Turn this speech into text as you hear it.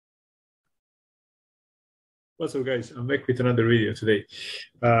What's up, guys? I'm back with another video today.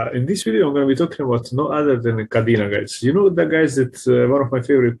 In this video, I'm going to be talking about no other than Kadena, guys. You know that, guys, that one of my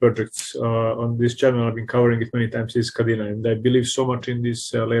favorite projects on this channel, I've been covering it many times, is Kadena, and I believe so much in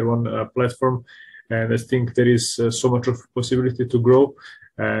this layer one platform, and I think there is so much of possibility to grow.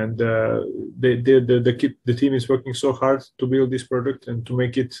 And the team is working so hard to build this product and to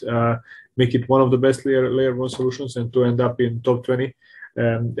make it one of the best layer one solutions and to end up in top 20.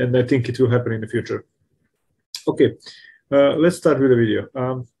 And I think it will happen in the future. Okay, let's start with the video.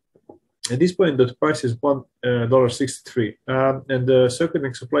 At this point, the price is $1.63, and the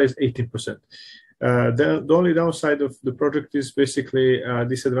circulating supply is 18%. The only downside of the project is basically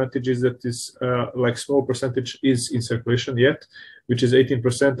disadvantage is that this like small percentage is in circulation yet, which is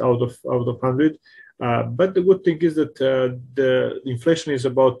 18% out of 100. But the good thing is that the inflation is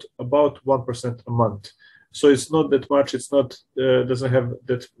about 1% a month, so it's not that much. It's not doesn't have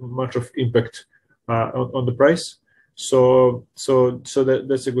that much of impact on the price, so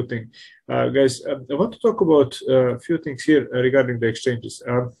that's a good thing, guys. I want to talk about a few things here regarding the exchanges.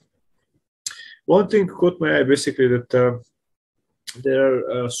 One thing caught my eye, basically, that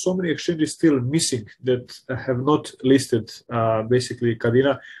there are so many exchanges still missing that have not listed basically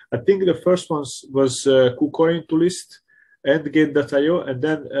Kadena. I think the first ones was KuCoin to list and Gate.io, and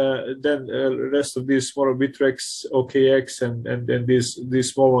then rest of these smaller Bitrex, OKX, and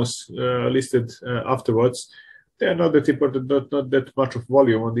these small ones listed afterwards. They are not that important, not that much of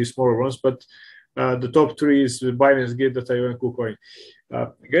volume on these smaller ones, but the top three is Binance, Gate.io, and KuCoin.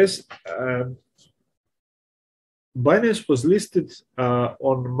 Guys, Binance was listed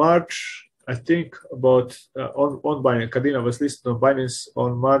on March, I think, about on Binance. Kadena was listed on Binance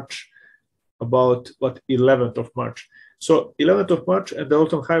on March, about 11th of March. So 11th of March, and the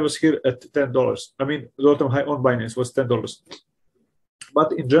all-time high was here at $10. I mean, the all-time high on Binance was $10.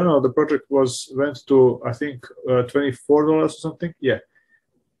 But in general, the project went to, I think, $24 or something. Yeah,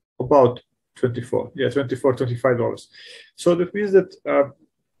 about 24. Yeah, $24, $25. So that means that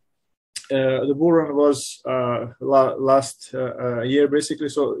the bull run was last year, basically.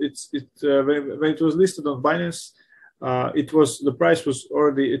 So when it was listed on Binance, the price was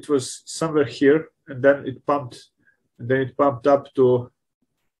already, it was somewhere here, and then it pumped. And then it pumped up to,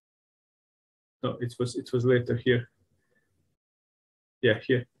 no, it was later here. Yeah,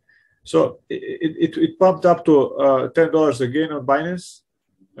 here. So it pumped up to $10 again on Binance,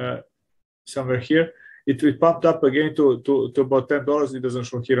 somewhere here. It pumped up again to about $10. It doesn't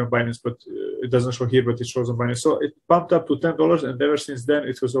show here on Binance, but it doesn't show here, but it shows on Binance. So it pumped up to $10, and ever since then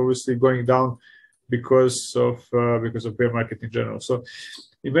it was obviously going down because of bear market in general. So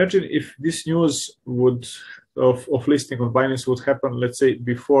imagine if this news of listing on Binance would happen, let's say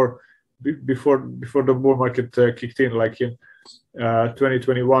before the bull market kicked in, like in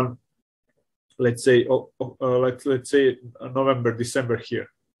 2021. Let's say let's say November, December here.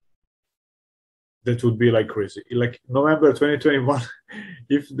 That would be like crazy. Like November 2021,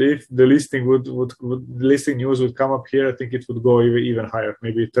 if the listing listing news would come up here, I think it would go even higher,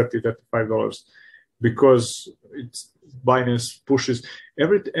 maybe $30, $35, because it's Binance pushes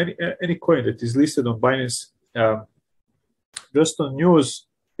any coin that is listed on Binance. Just on news,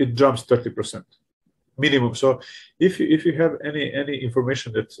 it jumps 30% minimum. So if you have any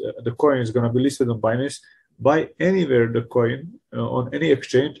information that the coin is going to be listed on Binance, buy anywhere the coin on any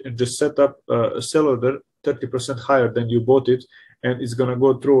exchange and just set up a sell order 30% higher than you bought it, and it's going to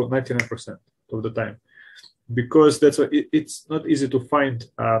go through 99% of the time, because that's why it's not easy to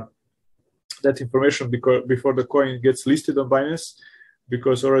find that information before the coin gets listed on Binance,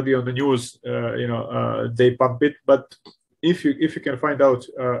 because already on the news, they pump it. But if you can find out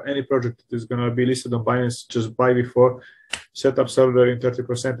any project that is going to be listed on Binance, just buy before, set up server in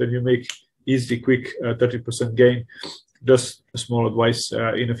 30%, and you make easy, quick 30% gain. Just a small advice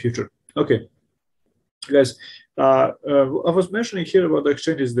in the future. Okay, guys, I was mentioning here about the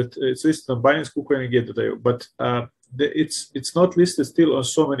exchanges that it's listed on Binance, KuCoin, and Gate.io, but it's not listed still on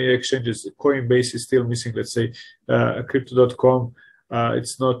so many exchanges. Coinbase is still missing. Let's say Crypto.com,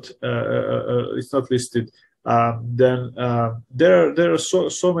 it's not listed. Then there are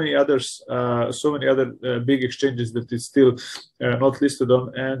so many others, so many other big exchanges that it's still not listed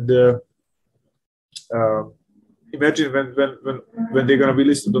on. And imagine when they're going to be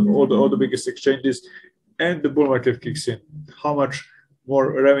listed on all the biggest exchanges, and the bull market kicks in, how much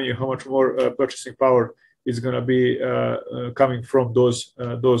more revenue, how much more purchasing power is going to be coming from those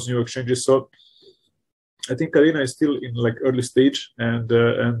new exchanges. So I think Kadena is still in like early stage, and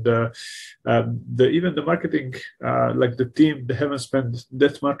even the marketing, like the team, they haven't spent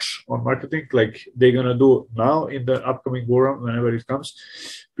that much on marketing like they're gonna do now in the upcoming bull run whenever it comes.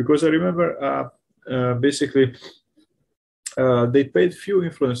 Because I remember basically they paid few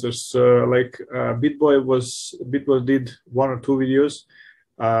influencers. Like Bitboy did 1 or 2 videos,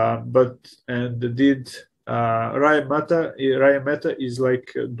 and did Ryan Meta is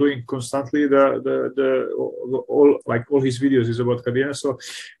like doing constantly all his videos is about Kadena. So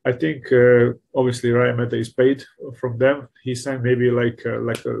I think obviously Ryan Meta is paid from them. He signed maybe like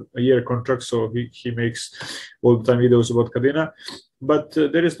a year contract, so he makes all the time videos about Kadena. But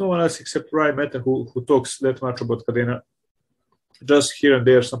there is no one else except Ryan Meta who talks that much about Kadena. Just here and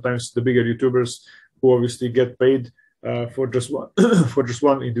there, sometimes the bigger YouTubers who obviously get paid for just one for just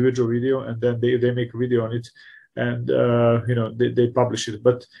one individual video, and then they make a video on it, and they publish it.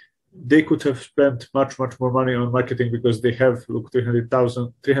 But they could have spent much more money on marketing, because they have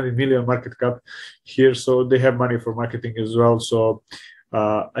 300 million market cap here, so they have money for marketing as well. So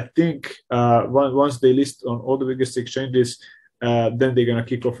I think once they list on all the biggest exchanges, then they're gonna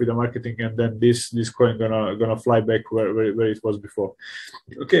kick off with the marketing, and then this coin gonna fly back where it was before.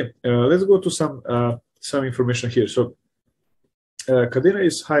 Okay, let's go to some information here. So Kadena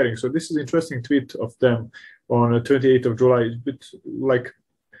is hiring. So this is an interesting tweet of them on 28th of July. It's a bit like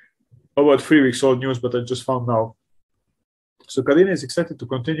about 3 weeks old news, but I just found now. So Kadena is excited to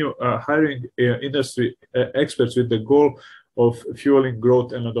continue hiring industry experts with the goal of fueling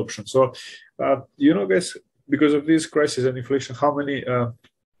growth and adoption. So guys, because of this crisis and inflation, how many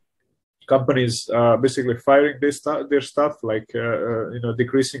companies basically firing their staff, like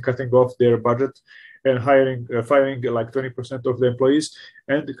decreasing, cutting off their budget, and firing like 20% of the employees.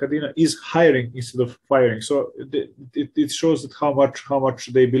 And Kadena is hiring instead of firing. So it shows that how much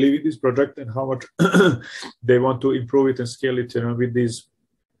they believe in this project, and how much they want to improve it and scale it,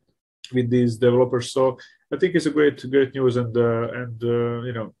 with these developers. So I think it's a great news, and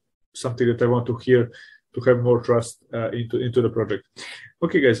something that I want to hear, to have more trust into the project.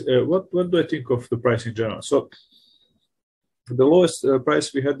 Okay, guys, what do I think of the price in general? So the lowest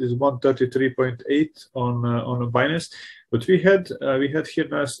price we had is 133.8 on Binance, but we had here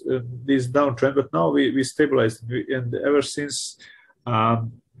now this downtrend, but now we stabilized, and ever since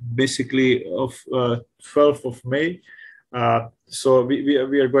basically of 12th of May, so we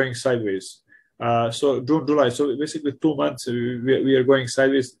are going sideways. So June, July, so basically 2 months we are going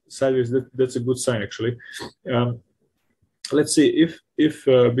sideways. That's a good sign, actually. Let's see if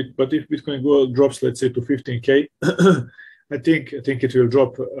Bitcoin drops, let's say, to 15K. I think it will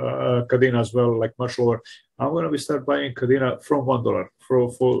drop Kadena as well, like much lower. I'm going to start buying Kadena from $1. For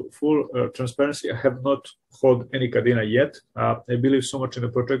full transparency, I have not held any Kadena yet. I believe so much in the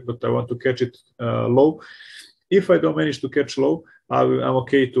project, but I want to catch it low. If I don't manage to catch low, I'm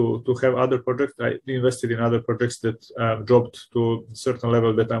okay to have other projects. I invested in other projects that dropped to a certain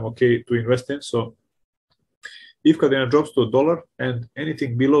level that I'm okay to invest in. So if Kadena drops to $1 and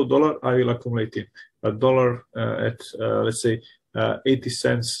anything below $1, I will accumulate in $1 at let's say 80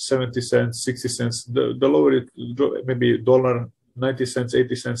 cents, 70 cents, 60 cents. The lower it maybe $1, 90 cents,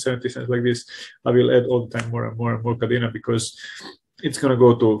 80 cents, 70 cents, like this, I will add all the time more and more Kadena, because it's going to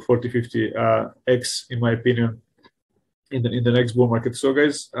go to 40, 50 X, in my opinion, in the next bull market. So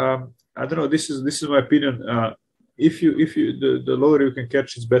guys, I don't know, this is my opinion. If you the lower you can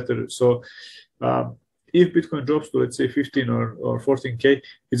catch, it's better. So if Bitcoin drops to, let's say, 15 or 14K,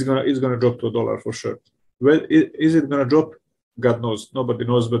 it's gonna drop to $1 for sure. Well, is it gonna drop? God knows, nobody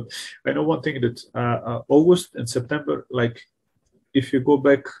knows. But I know one thing, that August and September, like, if you go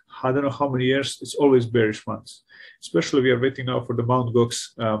back, I don't know how many years, it's always bearish months. Especially we are waiting now for the Mt.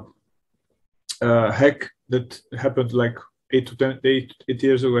 Gox hack that happened like 8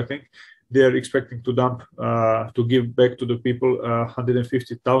 years ago, I think. They are expecting to dump, to give back to the people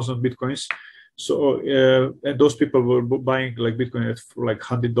 150,000 Bitcoins. So, and those people were buying like Bitcoin at like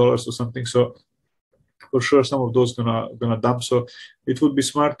 $100 or something. So for sure, some of those gonna dump. So it would be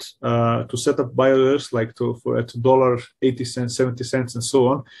smart to set up buy orders, like for at $1, 80 cents, 70 cents, and so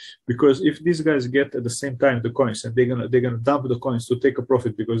on. Because if these guys get at the same time the coins, and they're gonna dump the coins to take a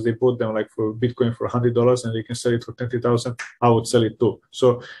profit, because they bought them like for Bitcoin for $100 and they can sell it for 20,000, I would sell it too.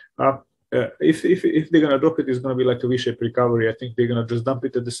 So if they're gonna drop it, it's gonna be like a V-shaped recovery. I think they're gonna just dump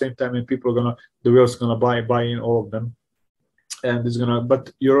it at the same time, and people are the whales gonna buy in all of them. And it's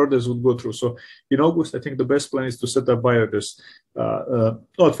but your orders would go through. So in August, I think the best plan is to set up buy orders.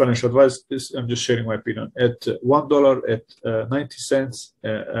 Not financial advice. I'm just sharing my opinion. At $1, at 90 cents,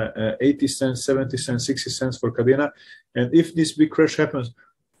 80 cents, 70 cents, 60 cents for Kadena. And if this big crash happens,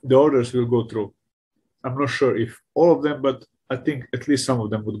 the orders will go through. I'm not sure if all of them, but I think at least some of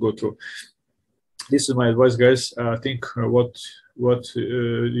them would go through. This is my advice, guys. I think what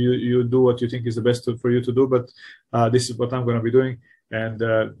you do what you think is the best for you to do, but this is what I'm going to be doing. and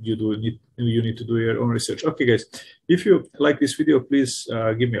you need to do your own research. Okay, guys, if you like this video, please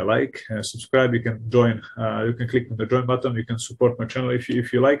give me a like, subscribe. You can join. You can click on the join button. You can support my channel if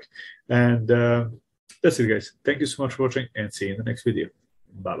you like. And that's it, guys. Thank you so much for watching, and see you in the next video.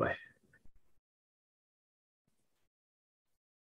 Bye bye.